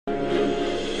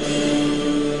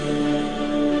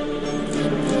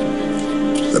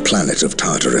The planet of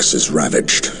Tartarus is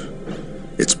ravaged.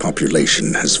 Its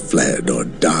population has fled or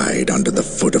died under the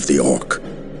foot of the Orc.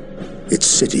 Its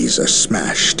cities are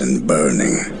smashed and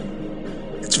burning.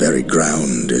 Its very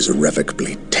ground is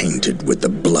irrevocably tainted with the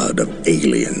blood of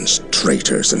aliens,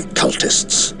 traitors, and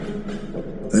cultists.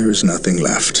 There is nothing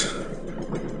left.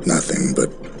 Nothing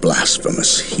but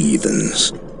blasphemous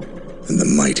heathens and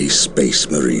the mighty space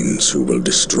marines who will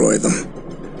destroy them.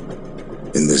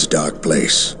 In this dark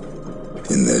place,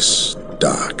 in this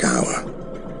dark hour,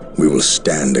 we will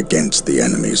stand against the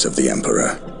enemies of the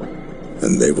Emperor,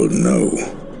 and they will know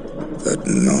that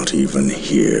not even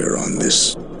here on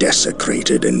this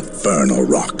desecrated infernal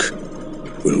rock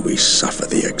will we suffer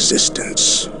the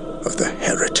existence of the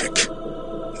heretic.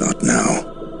 Not now.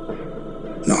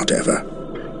 Not ever.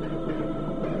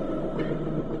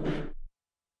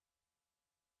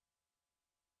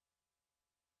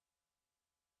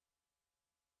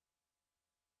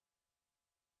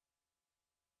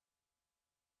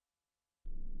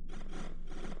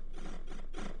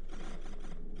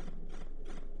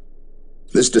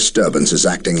 This disturbance is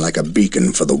acting like a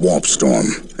beacon for the warp storm,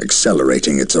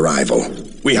 accelerating its arrival.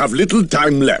 We have little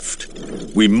time left.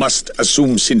 We must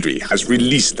assume Sindri has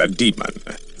released the demon.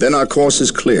 Then our course is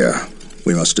clear.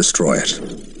 We must destroy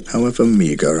it. However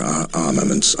meager our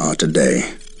armaments are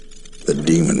today, the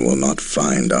demon will not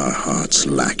find our hearts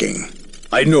lacking.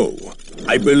 I know.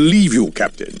 I believe you,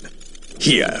 Captain.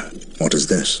 Here. What is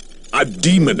this? A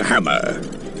demon hammer.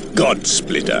 God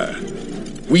Splitter.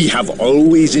 We have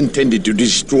always intended to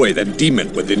destroy the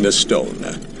demon within the stone.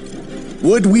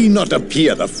 Would we not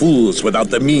appear the fools without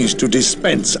the means to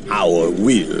dispense our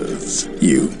wills?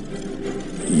 You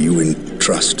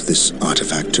entrust this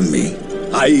artifact to me?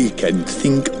 I can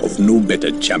think of no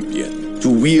better champion to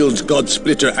wield God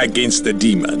Splitter against the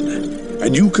demon.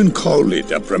 And you can call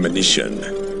it a premonition,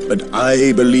 but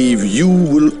I believe you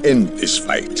will end this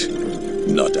fight,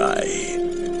 not I.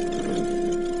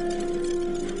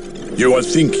 You are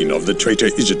thinking of the traitor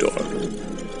Isidore.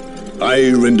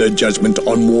 I render judgment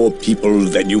on more people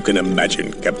than you can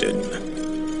imagine, Captain.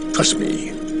 Trust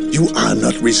me, you are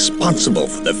not responsible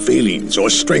for the failings or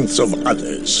strengths of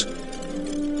others.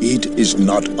 It is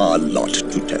not our lot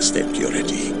to test their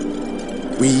purity.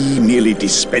 We merely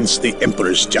dispense the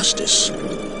Emperor's justice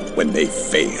when they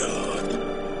fail.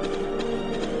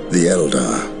 The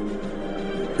Eldar,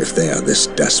 if they are this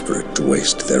desperate to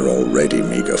waste their already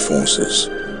meager forces,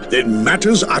 then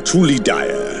matters are truly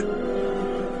dire.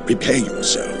 Prepare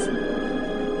yourself.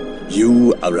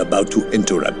 You are about to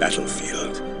enter a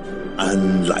battlefield,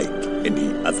 unlike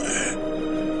any other.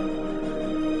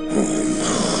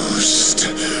 Almost.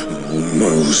 A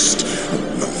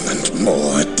moment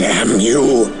more, damn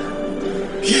you.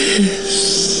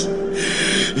 Yes,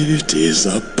 it is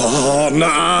upon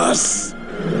us.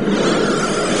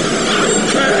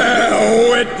 Bear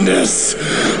witness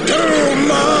to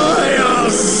my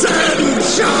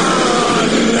ascension!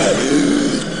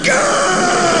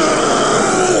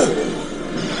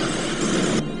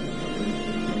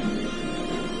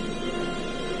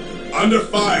 Under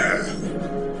fire!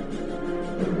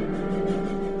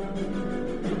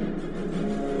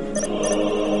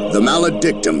 the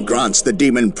Maledictum grants the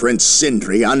demon prince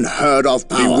Sindri unheard of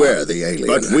power. Beware the alien.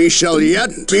 But we shall yet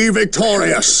be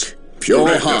victorious.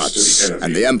 Pure hearts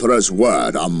and the Emperor's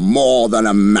word are more than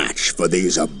a match for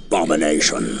these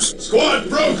abominations. Squad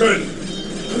broken!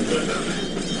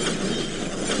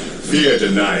 Fear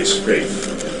denies faith.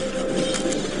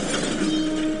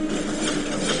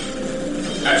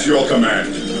 At your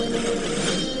command.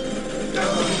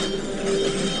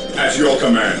 At your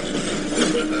command.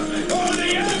 For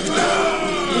the Emperor!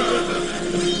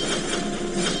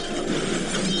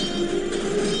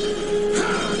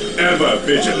 Ever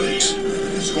vigilant.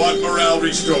 Squad morale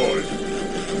restored.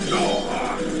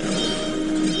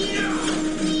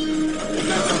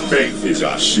 Faith is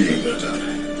our shield.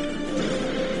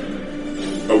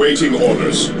 Awaiting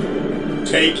orders.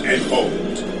 Take and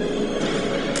hold.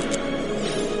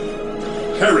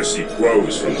 Heresy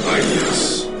grows from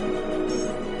idleness.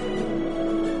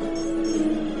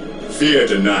 Fear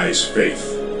denies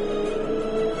faith.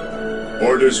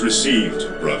 Orders received,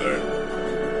 brother.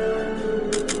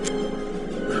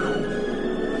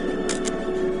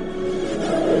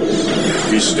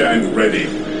 We stand ready.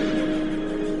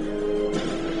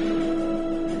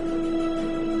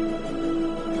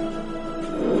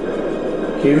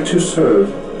 Here to serve.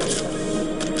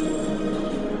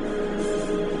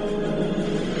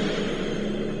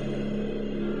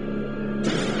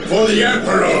 For the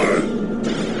Emperor!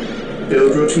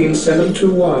 Build routine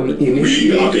 721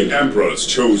 initiated. We are the Emperor's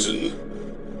chosen.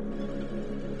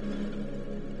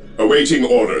 Awaiting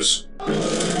orders.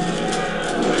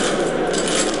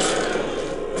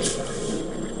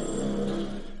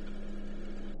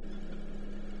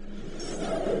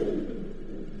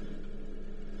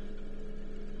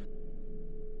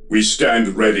 We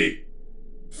stand ready.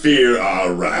 Fear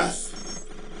our wrath.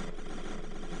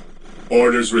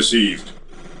 Orders received.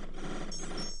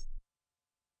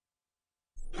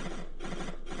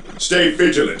 Stay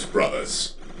vigilant,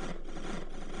 brothers.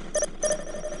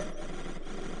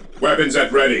 Weapons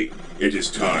at ready. It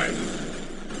is time.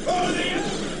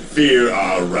 Fear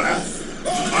our wrath.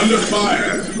 Under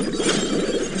fire!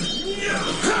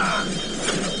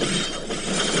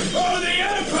 For the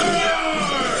Emperor!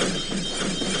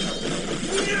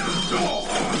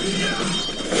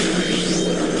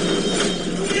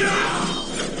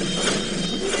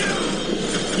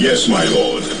 Yes, my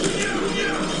lord.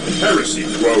 Heresy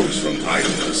grows from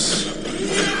idleness.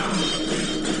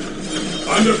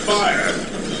 Under fire!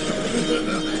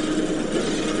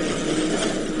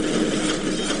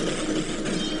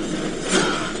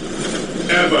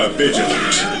 Ever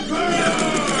vigilant.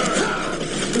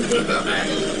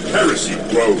 Heresy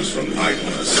grows from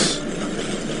idleness.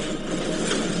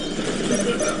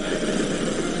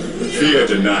 Fear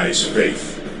denies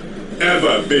faith.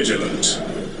 Ever vigilant.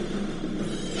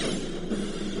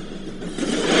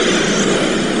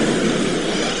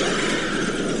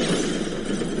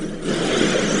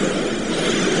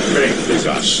 Faith is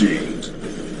our shield.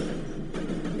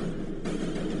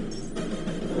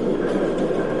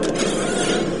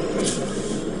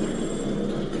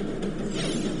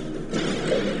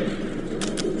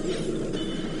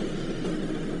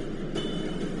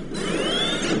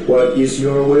 What is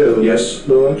your will? Yes,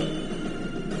 Lord?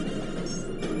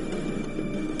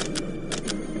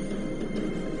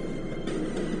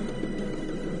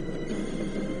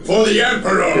 For the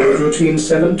Emperor! Build routine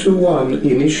 721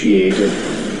 initiated.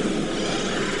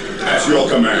 At your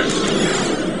command.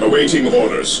 Awaiting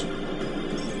orders.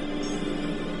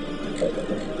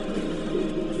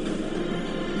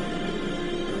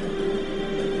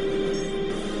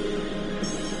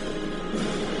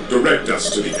 Direct us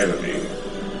to the enemy.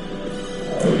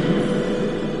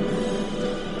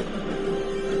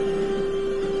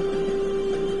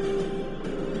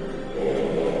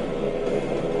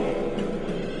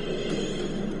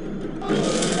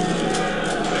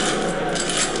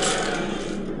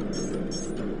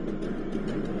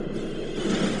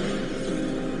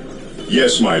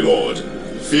 Yes, my lord.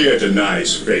 Fear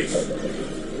denies faith.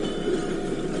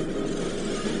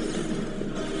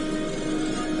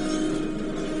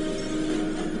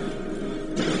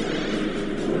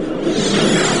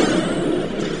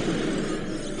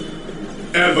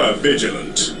 Ever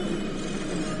vigilant.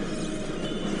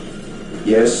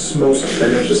 Yes, most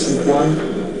beneficent one?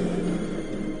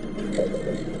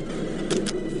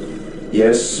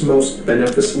 Yes, most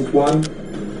beneficent one?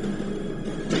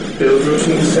 Build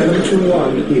routine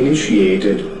 721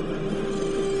 initiated.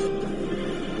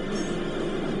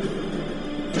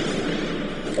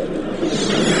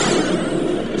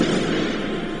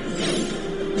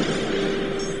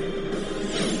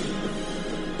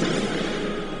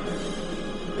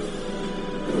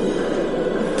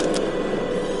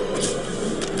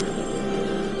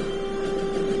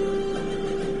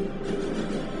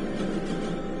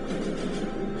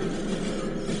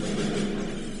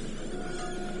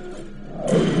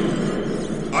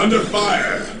 Under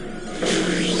fire!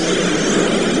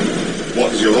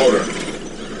 What is your order?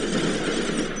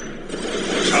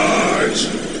 Charge!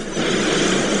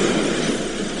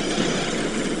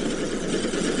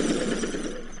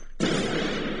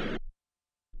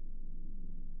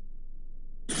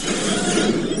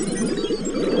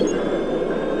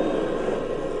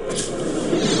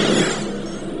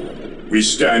 We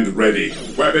stand ready.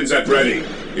 Weapons at ready.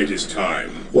 It is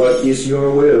time. What is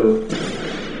your will?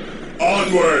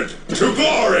 Onward to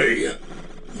glory!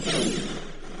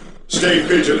 Stay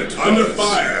vigilant. Under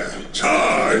fire.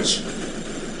 Charge!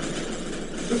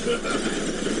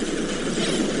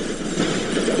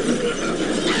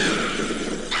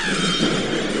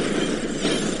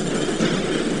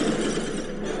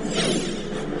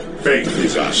 Faith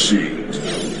is our shield.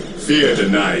 Fear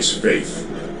denies faith.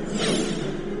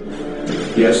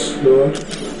 Yes, Lord?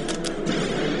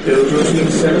 Build routine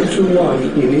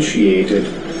 721 initiated.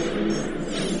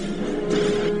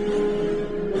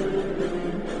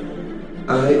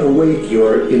 I await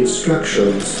your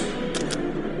instructions.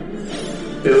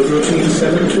 Build routine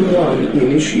 721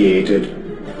 initiated.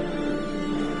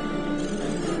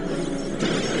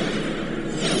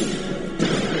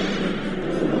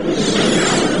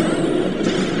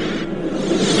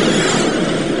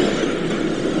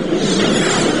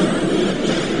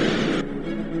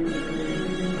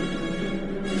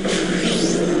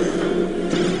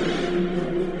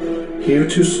 Here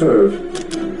to serve.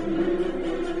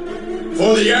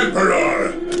 For the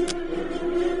Emperor!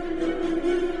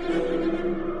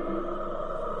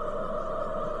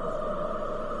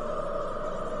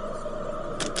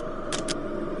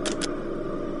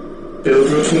 Build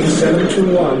routine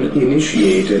 721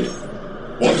 initiated.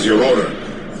 What's your order?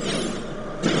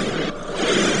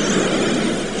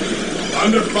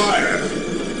 Under fire!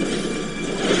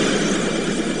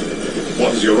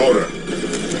 What's your order?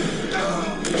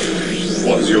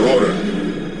 What's your order?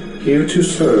 Here to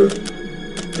serve.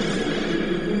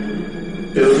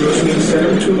 Build routine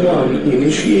 721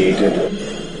 initiated.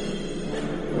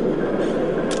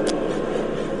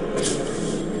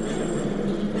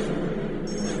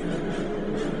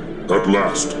 At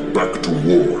last, back to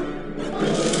war.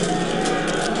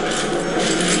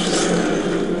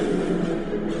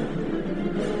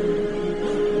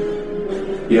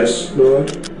 Yes,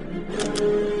 Lord.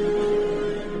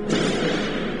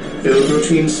 Build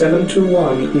routine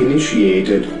 721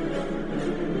 initiated.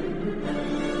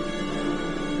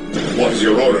 What's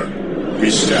your order? We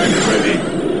stand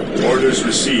ready. Orders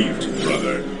received,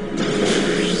 brother.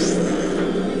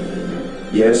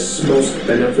 Yes, most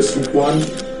beneficent one.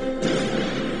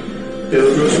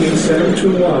 Build routine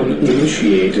 721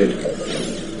 initiated.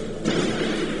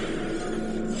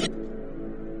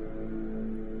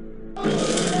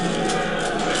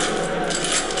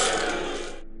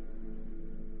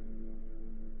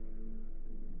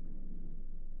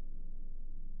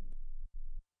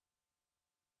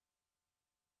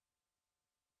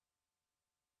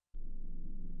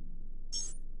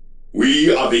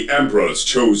 We are the Emperor's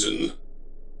chosen.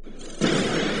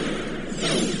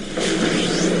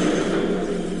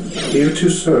 Here to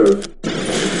serve.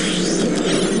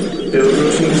 Build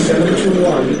routine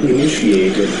 721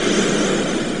 initiated.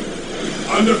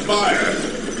 Under fire!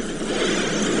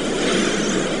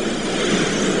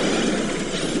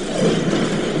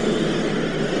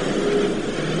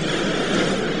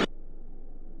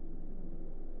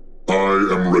 I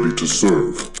am ready to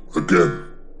serve, again.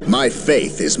 My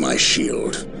faith is my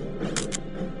shield.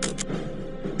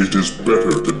 It is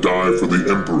better to die for the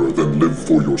Emperor than live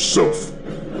for yourself.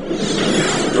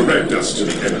 Direct us to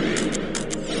the enemy.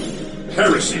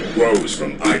 Heresy grows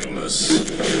from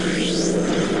idleness.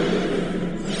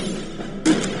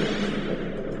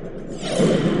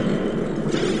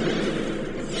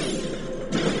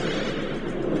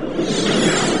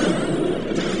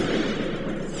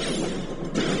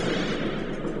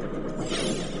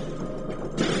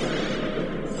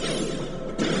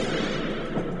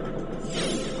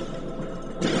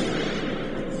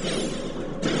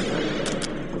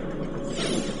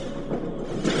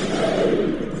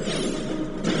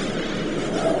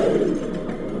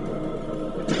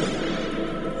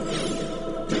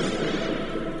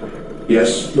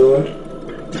 Yes, Lord.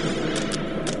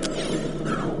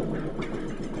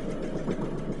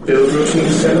 Build routine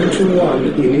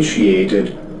 721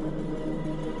 initiated.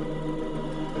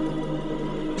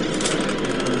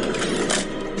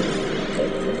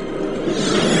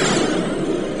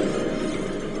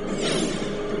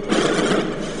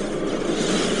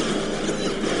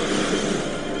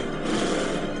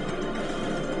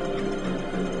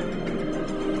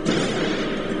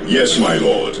 Yes, my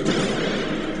lord.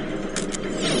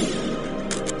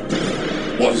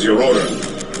 What is your order?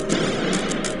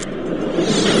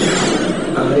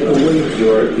 I await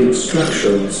your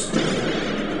instructions.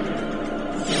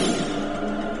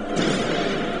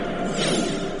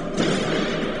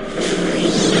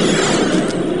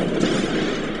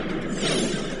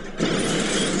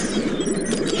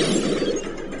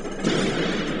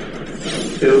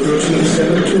 Build routine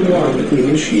 721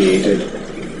 initiated.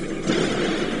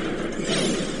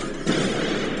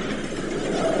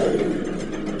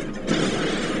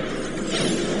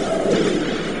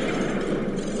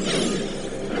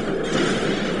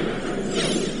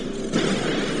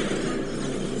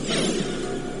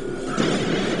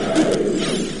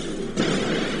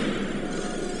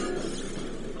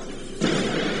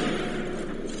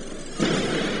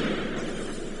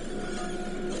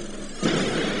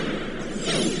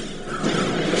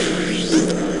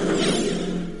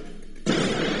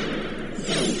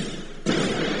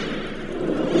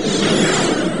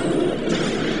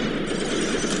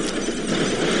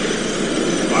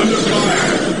 Under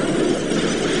fire!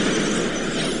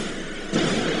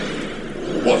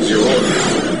 What's your order?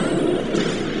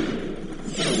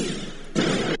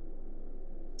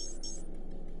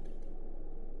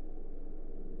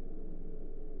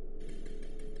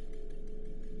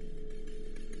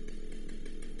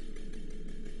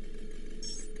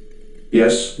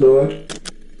 Yes, Lord.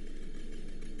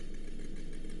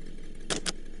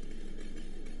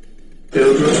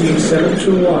 Build routine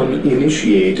 721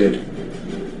 initiated.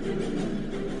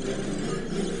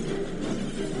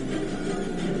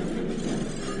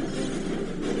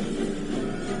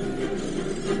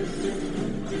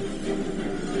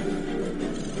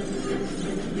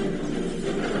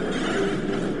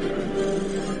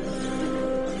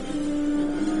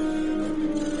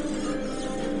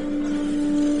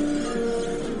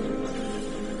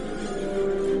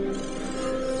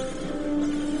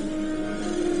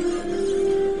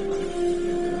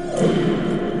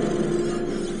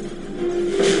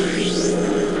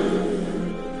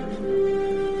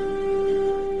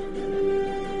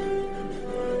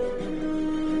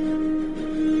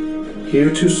 Here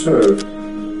to serve.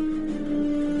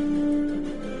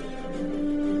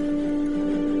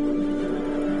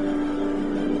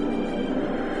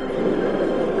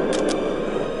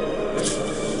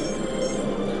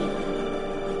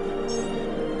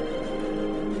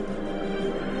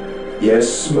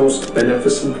 Yes, most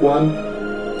beneficent one.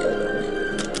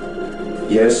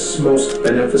 Yes, most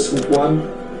beneficent one.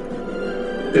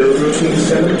 Build routine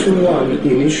 721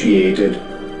 initiated.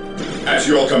 At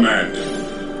your command.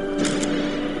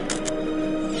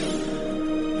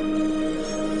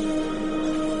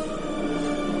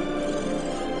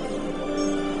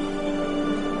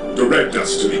 Direct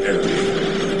us to the enemy.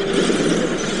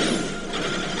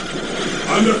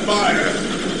 Under fire!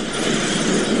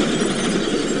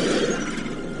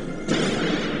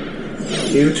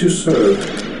 Here to serve.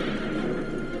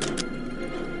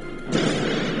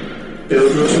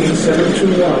 Build routine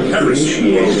 721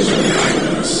 initiated.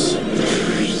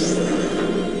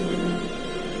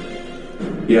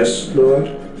 Yes,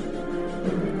 Lord.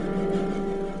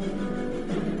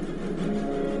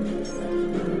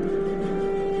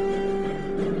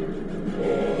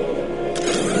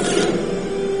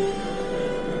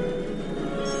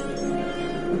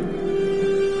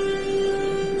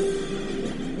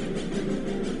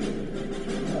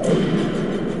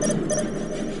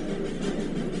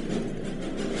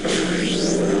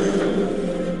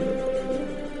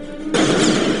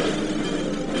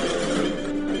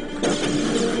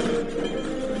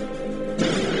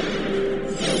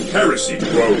 Heresy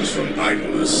grows from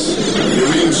idleness.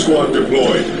 Marine squad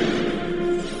deployed.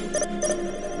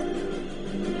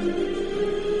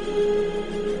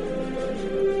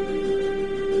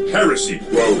 Heresy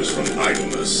grows from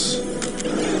idleness.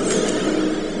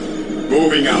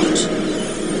 Moving out.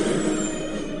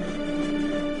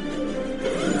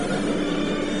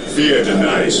 Fear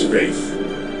denies faith.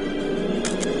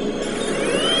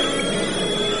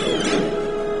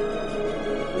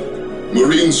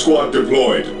 Marine squad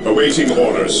deployed, awaiting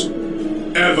orders.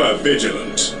 Ever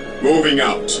vigilant. Moving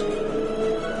out.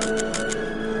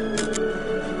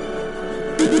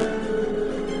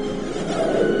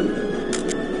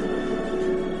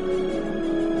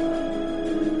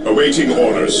 Awaiting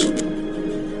orders.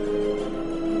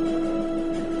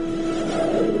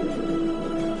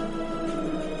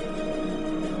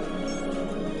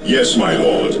 Yes, my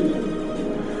lord.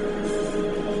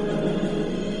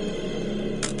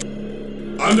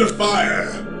 Under fire!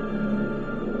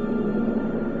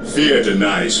 Fear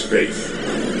denies faith.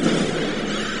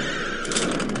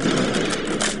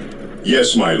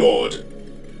 Yes, my lord.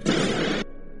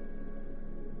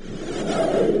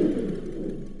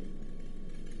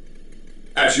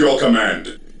 At your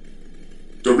command.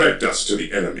 Direct us to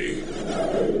the enemy.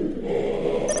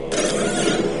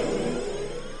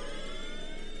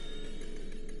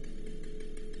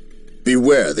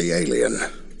 Beware the alien,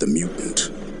 the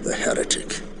mutant, the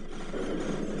heretic.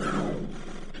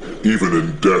 Even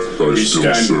in death I We still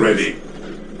stand serve. ready.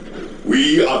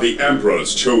 We are the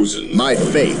Emperor's chosen. My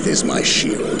faith is my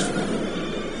shield.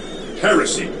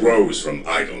 Heresy grows from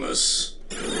idleness.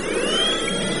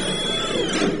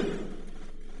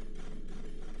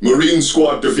 Marine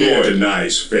squad deployed. Fear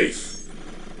denies faith.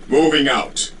 Moving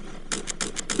out.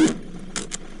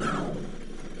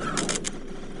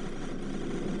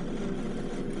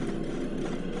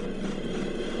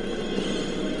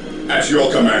 At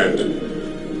your command.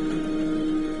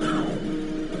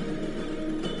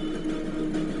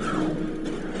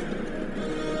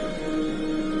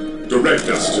 Direct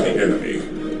us to the enemy.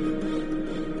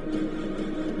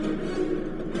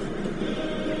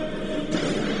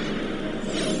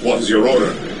 What is your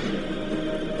order?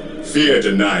 Fear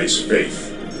denies faith.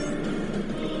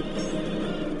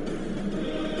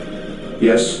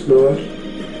 Yes, Lord.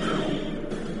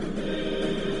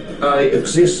 I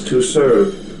exist to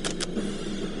serve.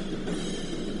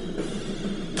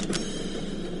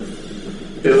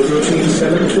 Build routine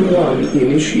 721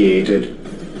 initiated.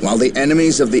 While the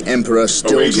enemies of the Emperor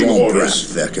still Awaiting draw orders.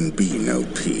 breath, there can be no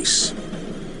peace.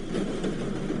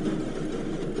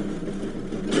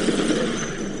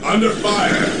 Under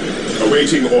fire.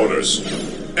 Awaiting orders.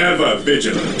 Ever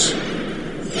vigilant.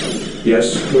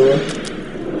 Yes, Lord.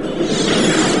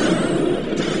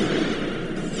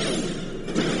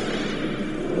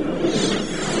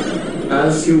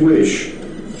 As you wish.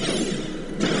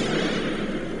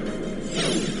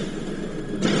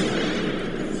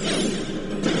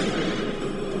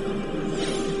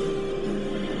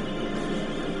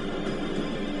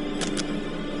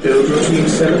 Build routine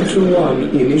 721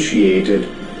 initiated.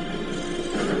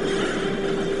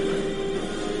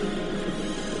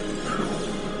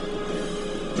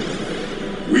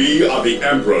 We are the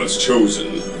Emperor's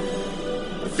chosen.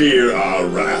 fear our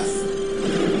wrath?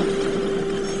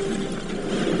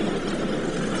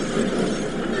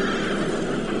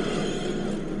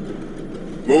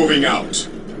 Moving out.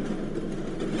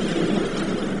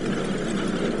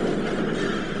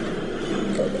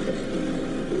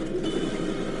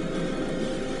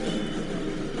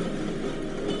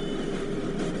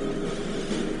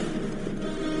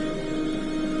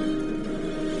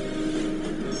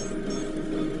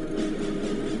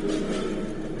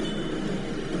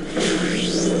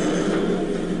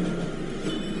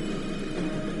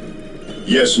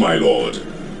 Yes, my lord.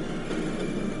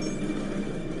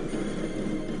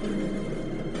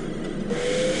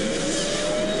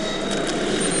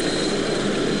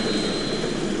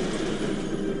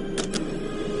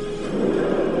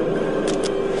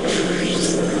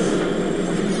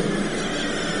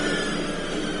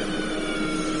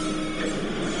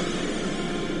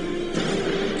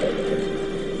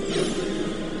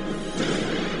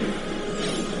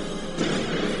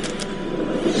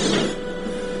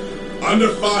 Under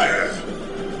fire!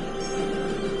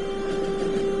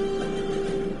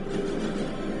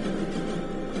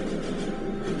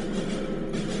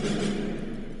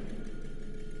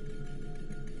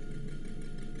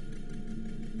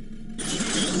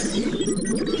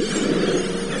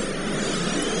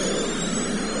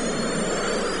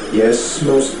 Yes,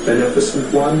 most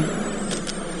beneficent one?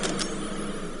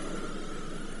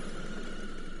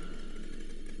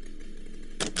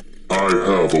 I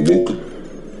have awoken.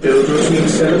 Build routine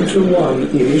 721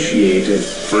 initiated.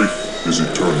 Faith is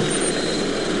eternal.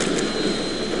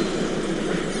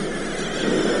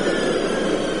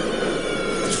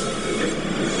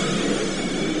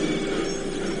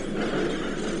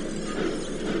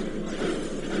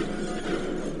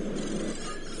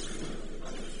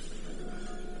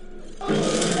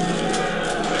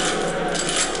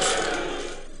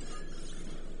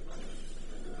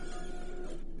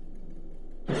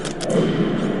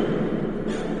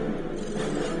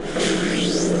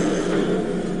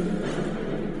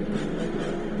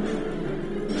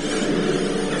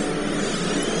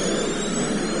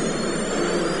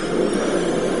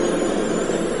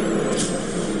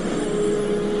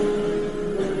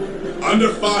 Under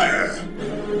fire!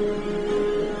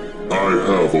 I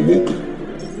have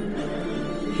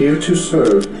awoken. Here to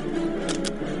serve.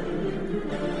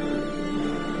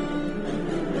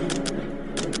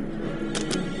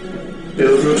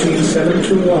 Build routine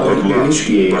 721 At last, back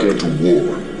initiated. to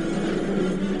war.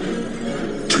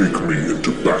 Take me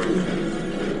into battle.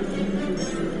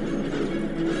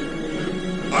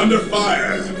 Under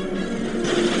fire!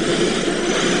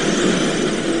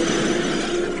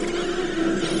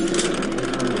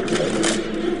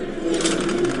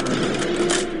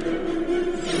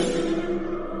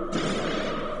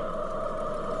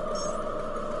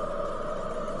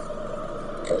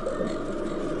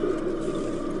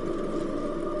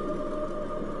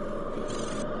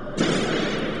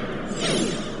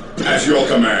 At your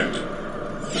command.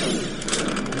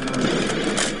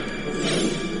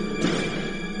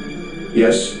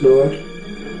 Yes, Lord?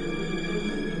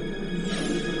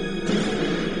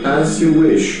 As you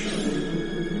wish.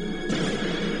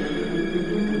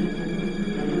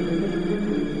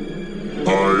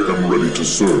 I am ready to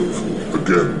serve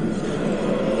again.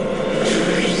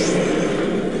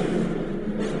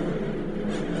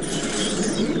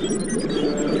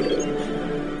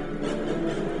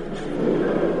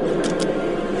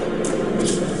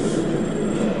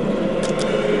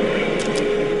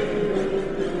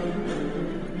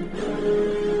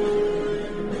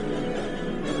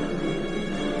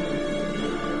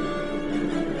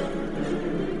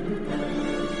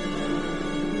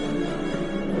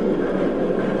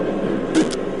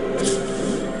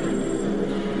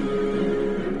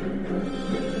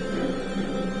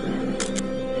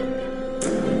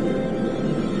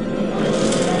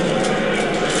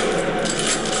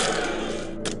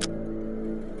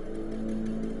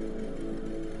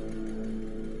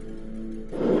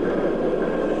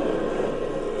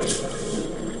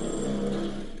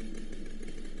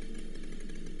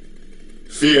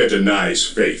 Fear denies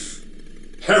faith.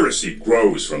 Heresy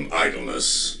grows from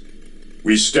idleness.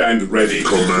 We stand ready.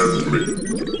 Command me.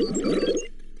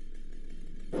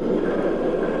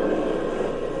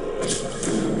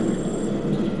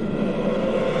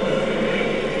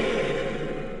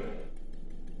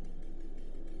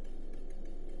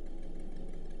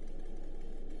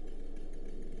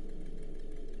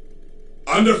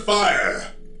 Under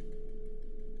fire!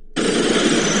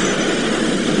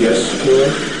 Yes,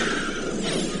 Lord?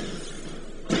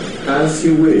 As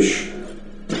you wish.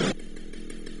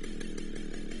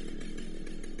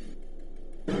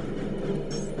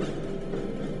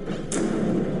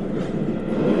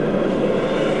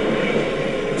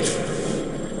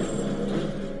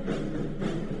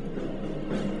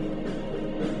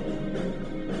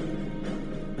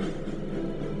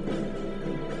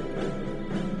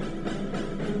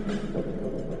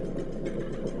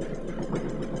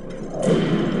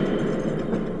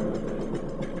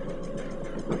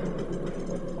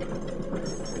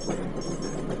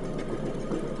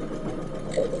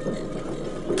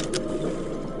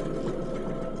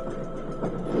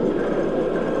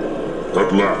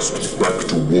 past back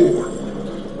to war.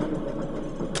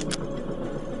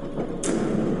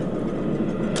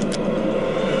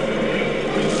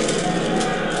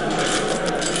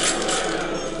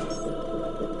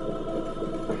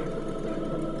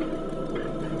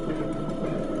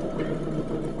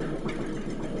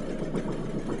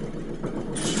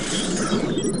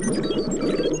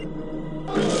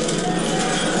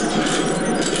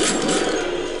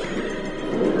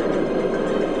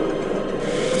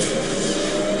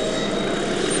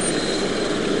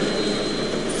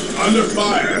 Under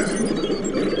fire!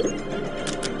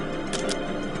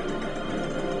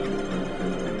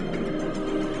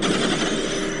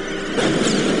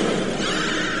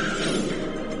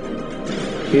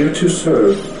 Here to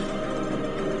serve.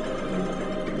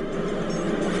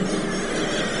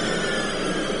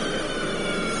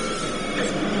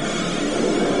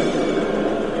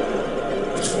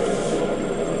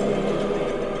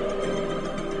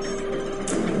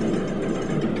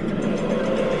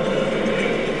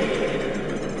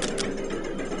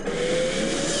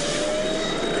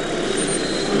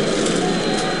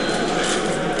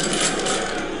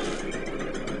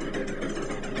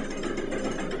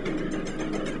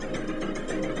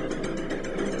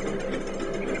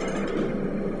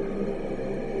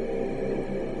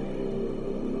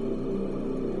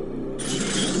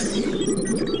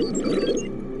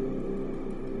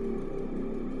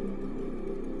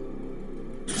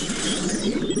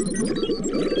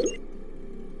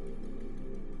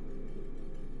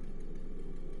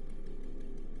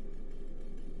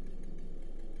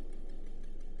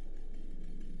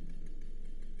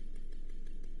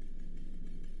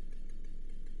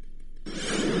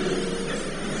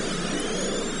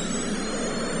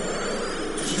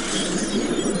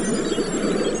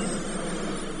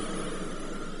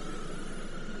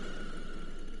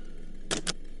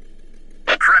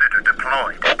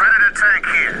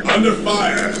 Under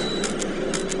fire!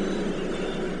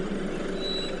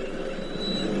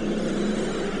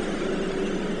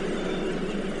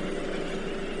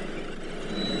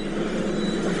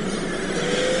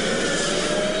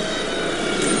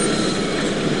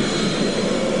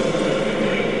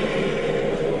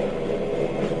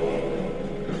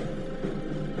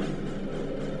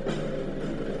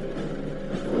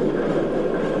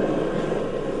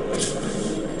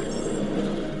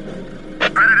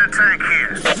 Predator tank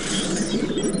here.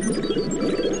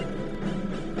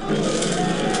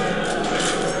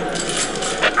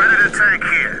 Predator tank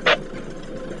here.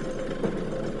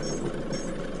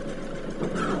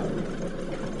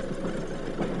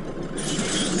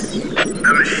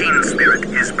 The machine spirit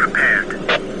is prepared.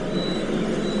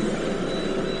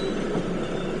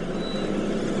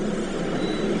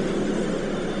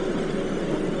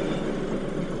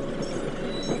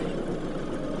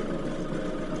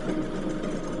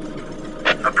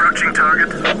 Approaching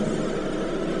target.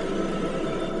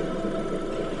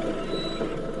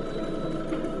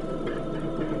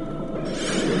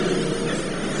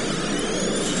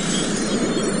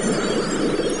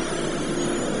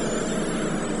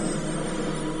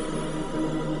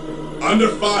 Under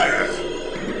fire!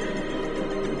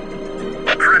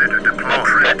 Predator deployed.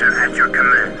 Predator at your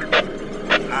command.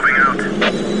 Moving out.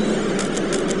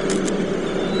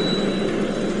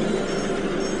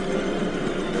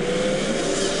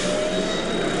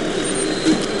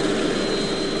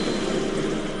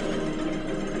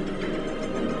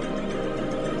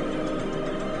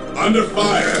 Under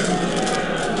fire!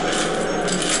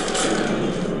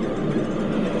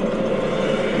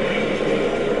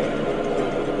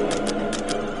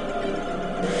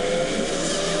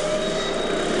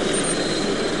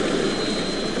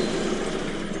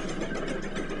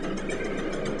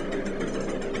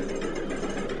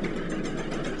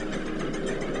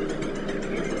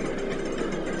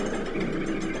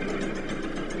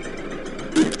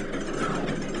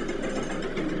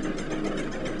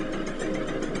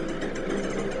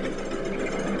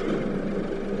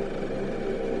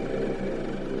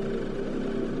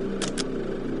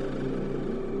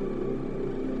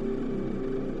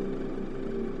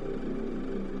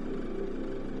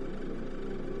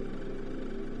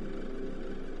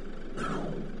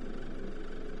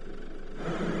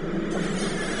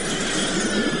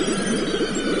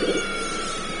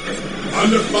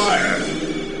 Under fire!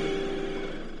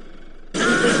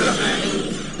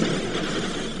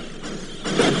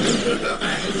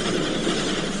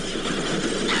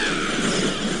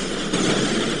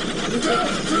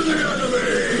 Death to the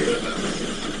enemy!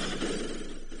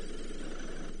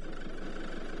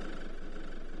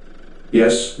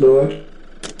 Yes, Lord?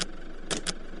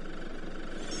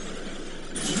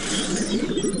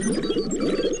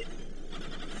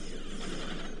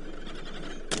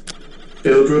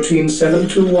 Build routine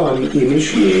 721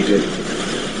 initiated.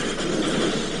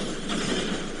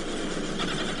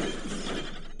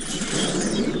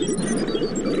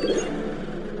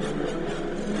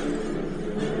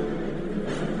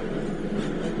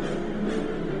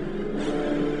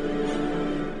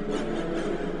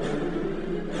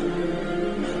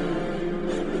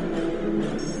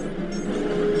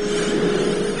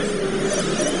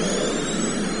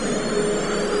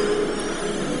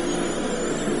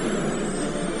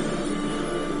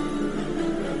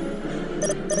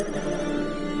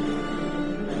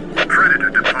 Predator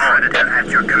deployed. Predator at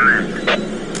your command.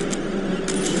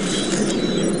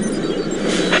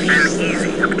 An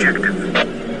easy objective.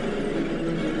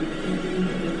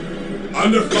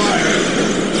 Under fire!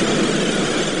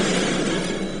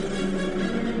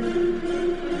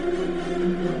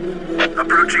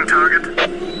 Approaching target.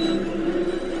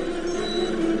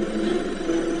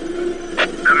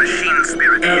 The machine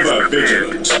spirit is Ever prepared.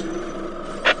 vigilant.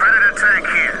 Predator tank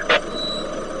here.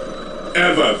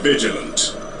 Ever vigilant.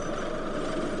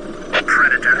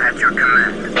 Predator at your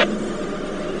command.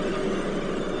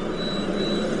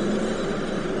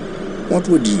 What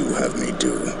would you have me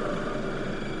do?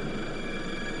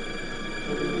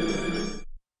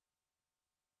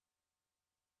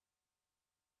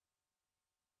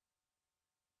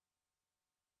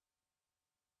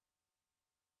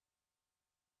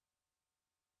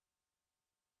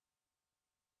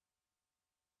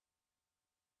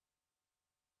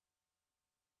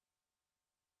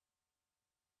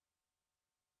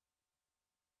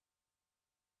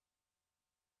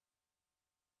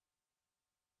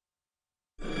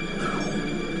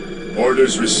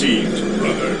 Orders received,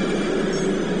 brother.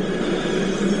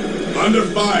 Under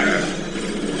fire!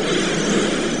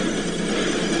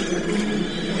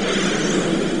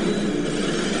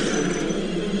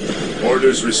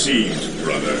 Orders received,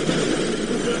 brother.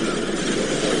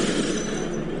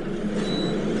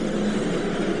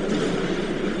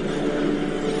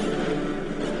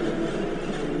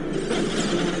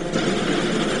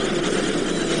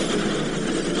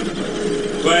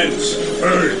 Cleanse,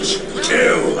 purge,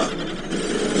 kill!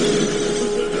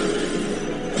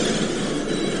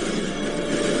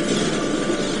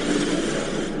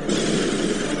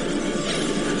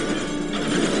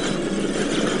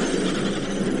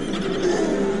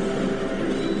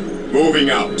 Moving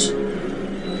out.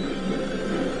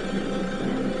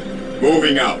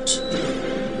 Moving out.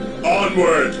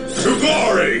 Onward to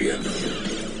glory!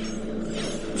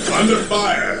 Under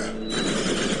fire!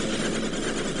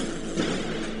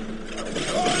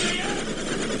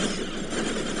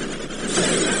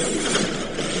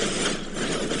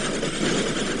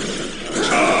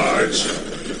 Charge!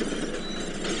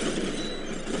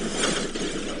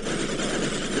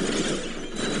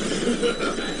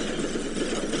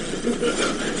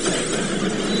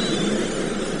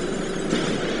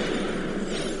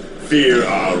 Fear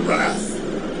our wrath.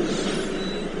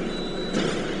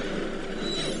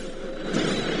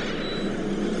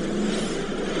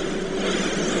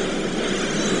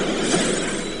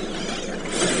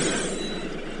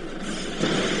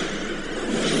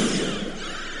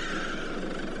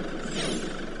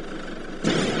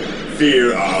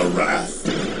 Fear our wrath.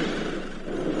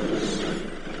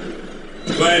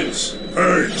 Cleanse,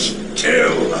 purge,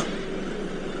 kill!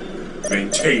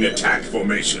 Maintain attack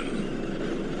formation.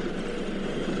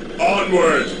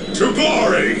 Onward to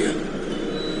glory!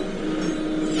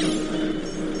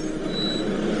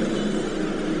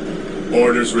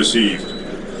 Orders received.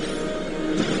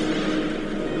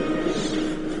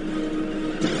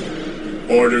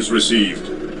 Orders received.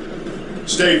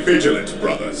 Stay vigilant,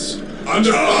 brothers.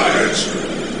 Under fire!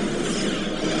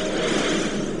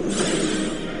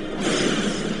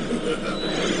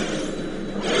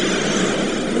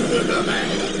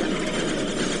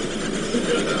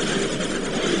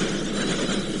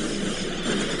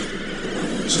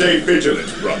 Stay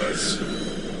vigilant, brothers.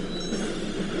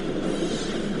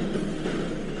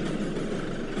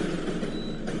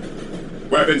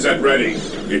 Weapons at ready.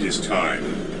 It is time.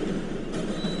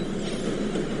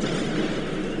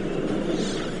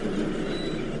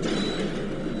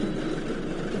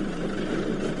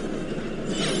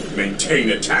 Maintain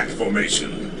attack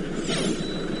formation.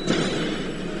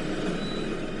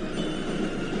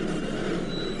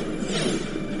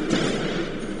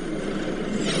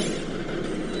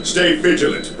 Stay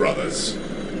vigilant, brothers.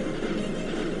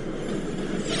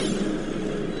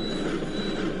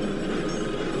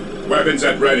 Weapons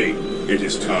at ready. It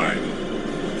is time.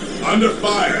 Under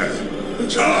fire.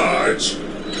 Charge.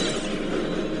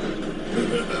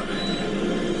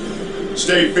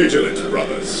 Stay vigilant,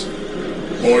 brothers.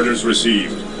 Orders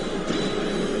received.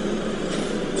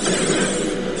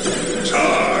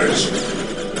 Charge!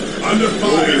 Under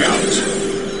fire! Moving out.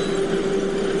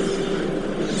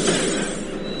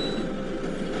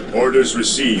 Orders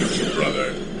received,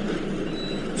 brother.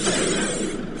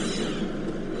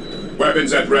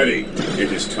 Weapons at ready.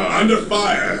 It is time. Under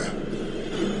fire!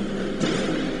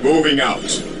 Moving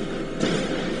out.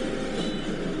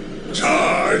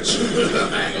 Charge!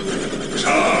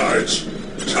 Charge!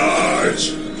 Charge!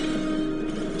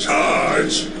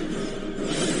 Charge!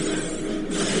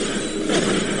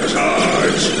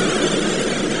 Charge!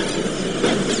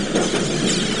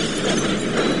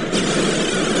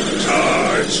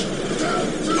 Charge!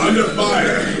 Under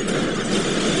fire!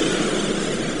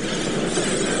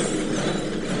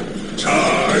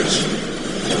 Charge!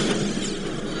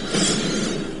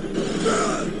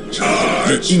 Charge!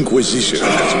 The Inquisition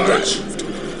has arrived.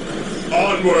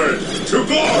 Onward to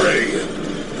glory!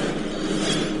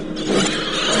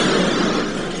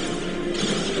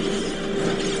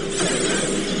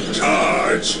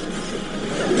 Charge!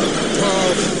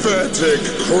 Pathetic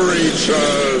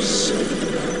creatures!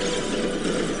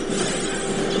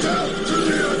 To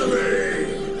the enemy!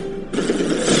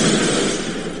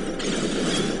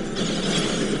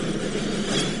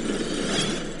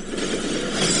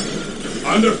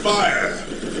 Under fire!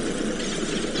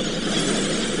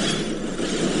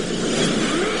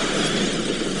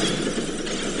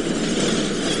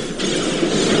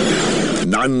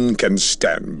 None can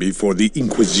stand before the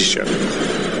Inquisition.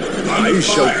 I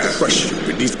shall crush you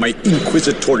beneath my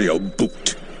inquisitorial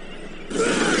boot.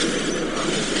 Ready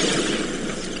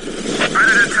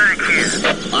to attack here.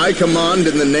 I command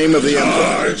in the name of the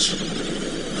Emperor. Charge!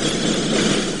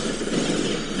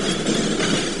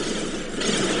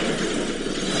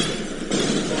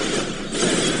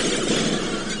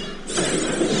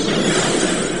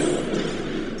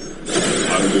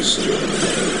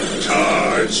 Understood.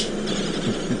 Charge!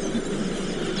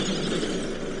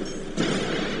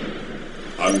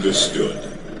 Understood.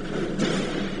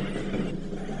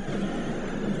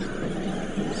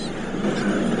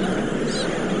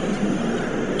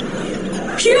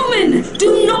 Human!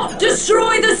 Do not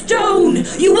destroy the stone!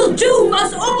 You will doom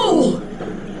us all!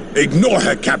 Ignore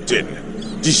her, Captain.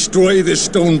 Destroy the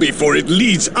stone before it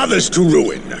leads others to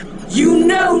ruin. You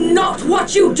know not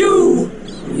what you do!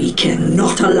 We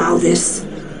cannot allow this.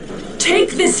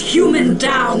 Take this human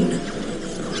down!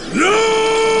 No!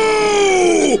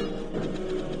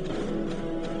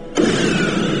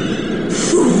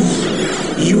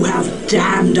 Fool! You have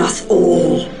damned us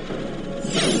all!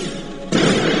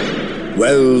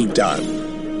 Well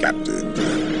done, Captain.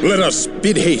 Let us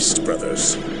bid haste,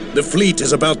 brothers. The fleet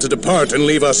is about to depart and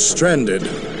leave us stranded.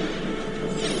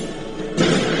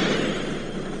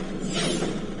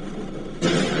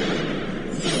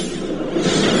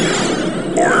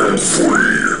 I am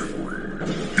free.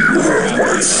 You have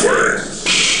my thanks.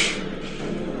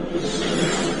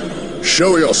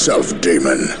 Show yourself,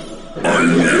 demon. I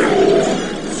will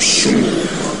soon.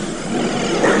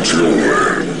 Until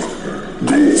then,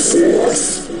 go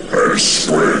forth and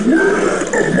spread word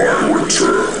of my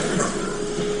return.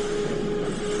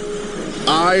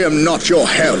 I am not your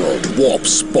herald, warp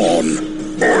spawn.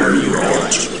 I'm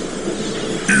not.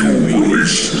 You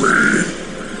released me.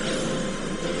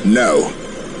 No,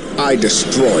 I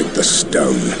destroyed the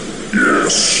stone.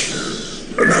 Yes.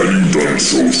 And had you done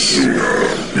so sooner,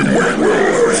 you might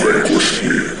well have vanquished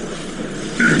me.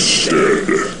 Instead,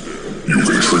 you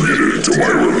contributed to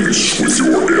my release with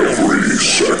your every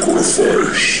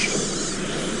sacrifice.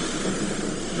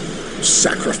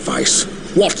 Sacrifice?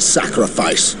 What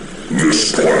sacrifice?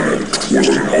 This planet was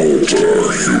an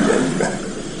altar, human.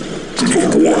 To the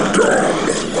Blood God,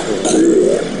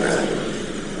 Korn.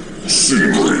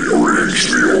 Sindri arranged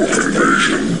the Orc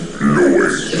invasion,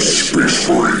 knowing Space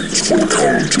Marines would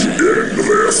come to end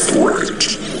their threat.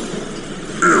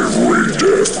 Every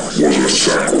death was a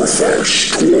sacrifice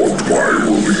toward my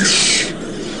release.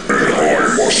 And I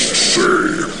must say,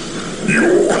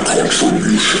 your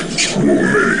contributions were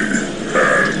many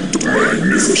and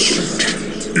magnificent.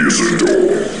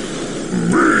 Isidore,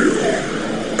 Vale,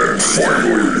 and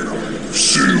finally,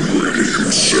 Sindri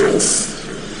himself.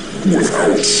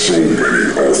 Without so many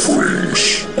offerings,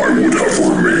 I would have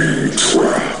remained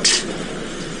trapped.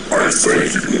 I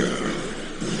thank you.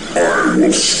 I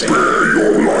will spare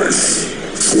your life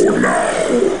for now.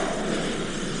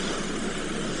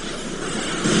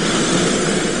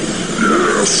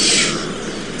 Yes,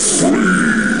 free.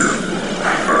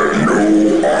 And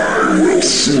know I will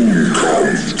soon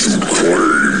come to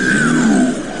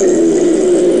claim you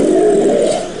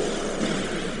all.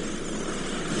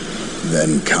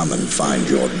 Then come and find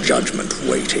your judgment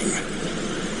waiting.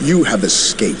 You have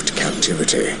escaped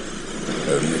captivity.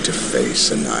 only to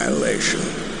face annihilation.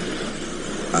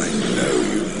 I know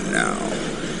you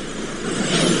now.